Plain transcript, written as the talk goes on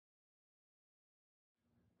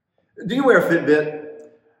Do you wear a Fitbit?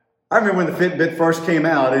 I remember when the Fitbit first came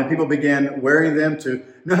out and people began wearing them to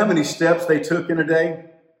know how many steps they took in a day.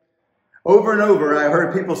 Over and over, I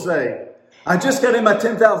heard people say, I just got in my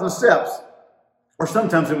 10,000 steps. Or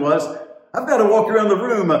sometimes it was, I've got to walk around the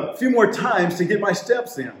room a few more times to get my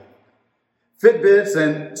steps in. Fitbits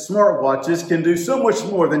and smartwatches can do so much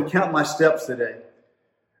more than count my steps today.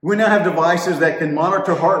 We now have devices that can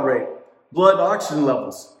monitor heart rate, blood oxygen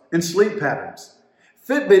levels, and sleep patterns.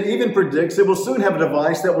 Fitbit even predicts it will soon have a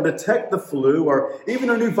device that will detect the flu or even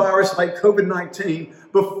a new virus like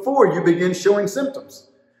COVID-19 before you begin showing symptoms.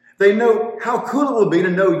 They note how cool it will be to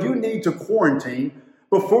know you need to quarantine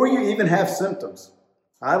before you even have symptoms.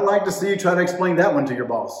 I'd like to see you try to explain that one to your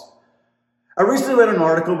boss. I recently read an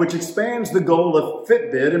article which expands the goal of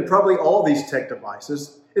Fitbit and probably all these tech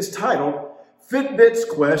devices. It's titled, Fitbit's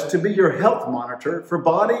Quest to be your health monitor for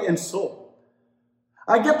body and soul.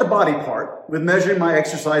 I get the body part with measuring my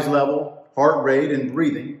exercise level, heart rate, and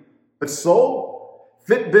breathing. But soul?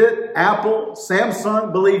 Fitbit, Apple,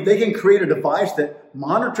 Samsung believe they can create a device that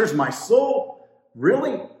monitors my soul?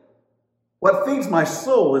 Really? What feeds my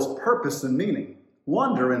soul is purpose and meaning,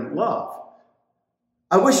 wonder and love.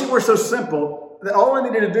 I wish it were so simple that all I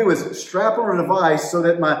needed to do is strap on a device so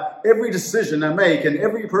that every decision I make and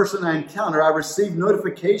every person I encounter, I receive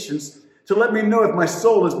notifications to let me know if my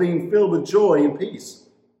soul is being filled with joy and peace.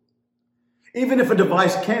 Even if a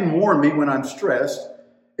device can warn me when I'm stressed,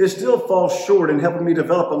 it still falls short in helping me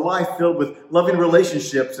develop a life filled with loving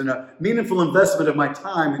relationships and a meaningful investment of my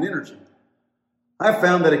time and energy. I've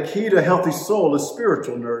found that a key to a healthy soul is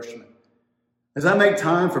spiritual nourishment. As I make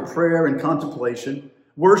time for prayer and contemplation,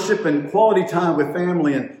 worship and quality time with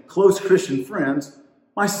family and close Christian friends,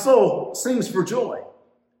 my soul sings for joy.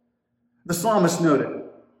 The psalmist noted,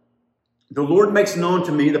 the Lord makes known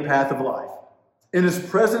to me the path of life. In his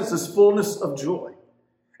presence is fullness of joy.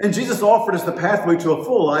 And Jesus offered us the pathway to a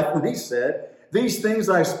full life when he said, these things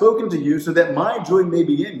I have spoken to you so that my joy may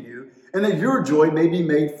be in you and that your joy may be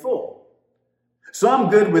made full. So I'm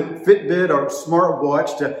good with Fitbit or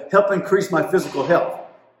smartwatch to help increase my physical health.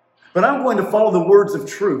 But I'm going to follow the words of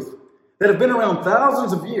truth that have been around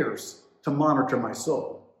thousands of years to monitor my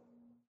soul.